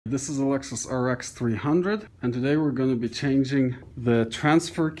This is a Lexus RX300 and today we're going to be changing the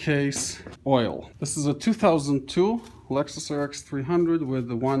transfer case oil. This is a 2002 Lexus RX300 with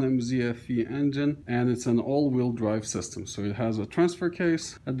the 1MZ engine and it's an all-wheel drive system. So it has a transfer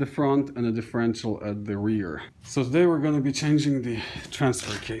case at the front and a differential at the rear. So today we're going to be changing the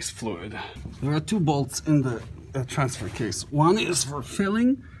transfer case fluid. There are two bolts in the transfer case. One is for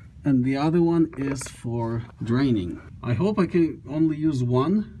filling and the other one is for draining. I hope I can only use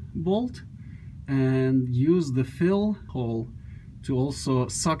one bolt and use the fill hole to also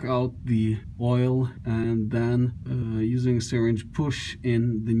suck out the oil and then using a syringe push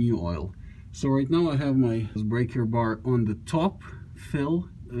in the new oil. So right now I have my breaker bar on the top fill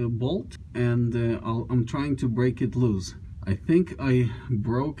bolt and I'm trying to break it loose. I think I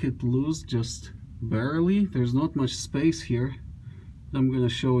broke it loose just barely. There's not much space here. I'm going to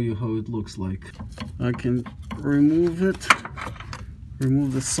show you how it looks like. I can remove it,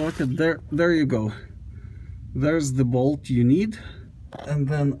 remove the socket. There you go. There's the bolt you need. And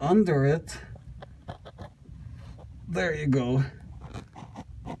then under it, there you go.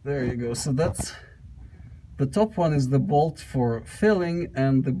 There you go. So that's, the top one is the bolt for filling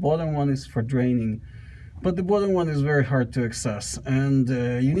and the bottom one is for draining. But the bottom one is very hard to access and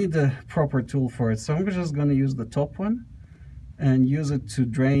you need a proper tool for it. So I'm just going to use the top one and use it to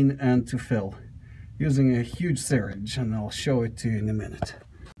drain and to fill using a huge syringe, and I'll show it to you in a minute.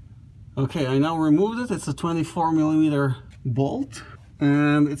 Okay, I now removed it. It's a 24mm bolt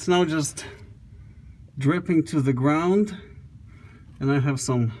and it's now just dripping to the ground, and I have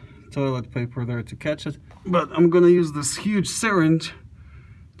some toilet paper there to catch it, but I'm gonna use this huge syringe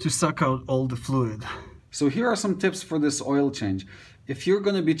to suck out all the fluid. So here are some tips for this oil change. If you're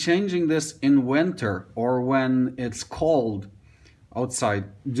going to be changing this in winter or when it's cold outside,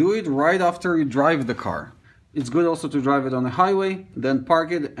 do it right after you drive the car. It's good also to drive it on the highway, then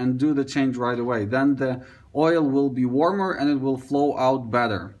park it and do the change right away. Then the oil will be warmer and it will flow out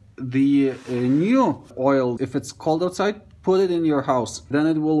better. The new oil, if it's cold outside, put it in your house. Then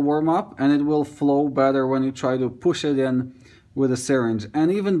it will warm up and it will flow better when you try to push it in with a syringe.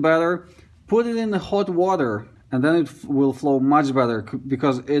 And even better, put it in the hot water and then it will flow much better,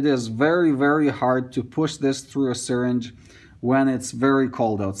 because it is very, very hard to push this through a syringe when it's very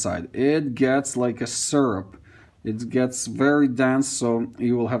cold outside. It gets like a syrup. It gets very dense, so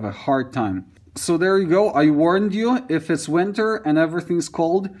you will have a hard time. So there you go. I warned you, if it's winter and everything's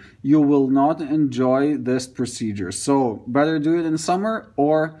cold, you will not enjoy this procedure. So better do it in summer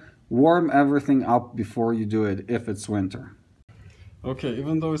or warm everything up before you do it if it's winter. Okay,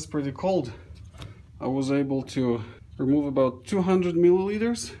 even though it's pretty cold, I was able to remove about 200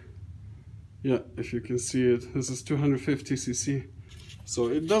 milliliters. Yeah, if you can see it, this is 250 cc. So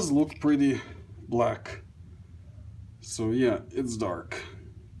it does look pretty black. So yeah, it's dark.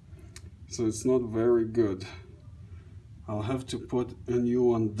 So it's not very good. I'll have to put a new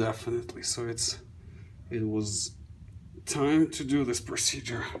one definitely. So it was time to do this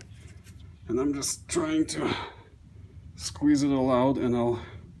procedure. And I'm just trying to squeeze it all out and I'll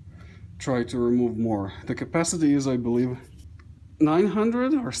try to remove more. The capacity is, I believe,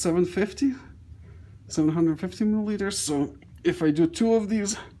 900 or 750 milliliters. So if I do two of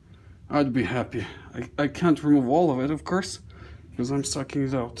these, I'd be happy. I can't remove all of it, of course, because I'm sucking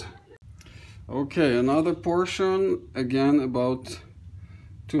it out. Okay, another portion, again about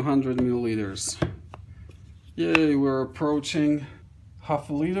 200 milliliters. Yay, we're approaching half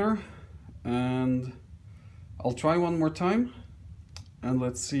a liter, and I'll try one more time and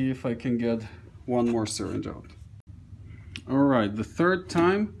let's see if I can get one more syringe out. All right, the third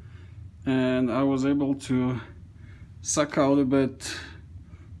time, and I was able to suck out a bit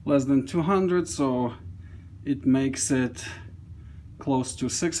less than 200, so it makes it close to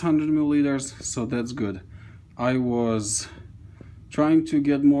 600 milliliters, so that's good. I was trying to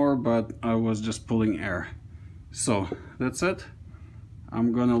get more, but I was just pulling air. So that's it.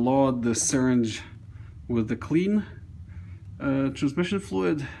 I'm gonna load the syringe with the clean transmission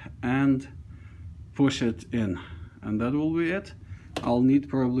fluid and push it in, and that will be it. I'll need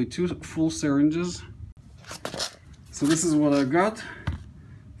probably 2 full syringes. So this is what I got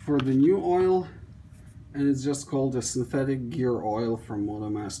for the new oil, and it's just called a synthetic gear oil from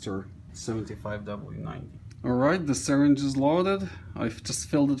Motomaster 75W90. Alright, the syringe is loaded. I've just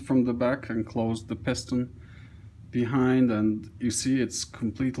filled it from the back and closed the piston behind, and you see it's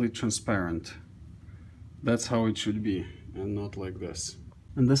completely transparent. That's how it should be, and not like this.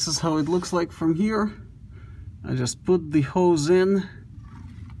 And this is how it looks like from here. I just put the hose in.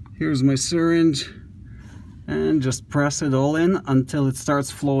 Here's my syringe, and just press it all in until it starts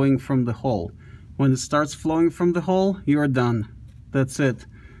flowing from the hole. When it starts flowing from the hole, you're done. That's it.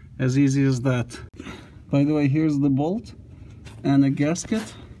 As easy as that. By the way, here's the bolt and a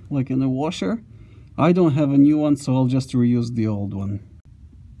gasket, like in a washer. I don't have a new one, so I'll just reuse the old one.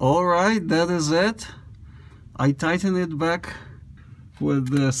 Alright, that is it. I tighten it back with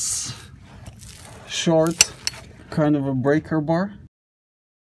this short kind of a breaker bar.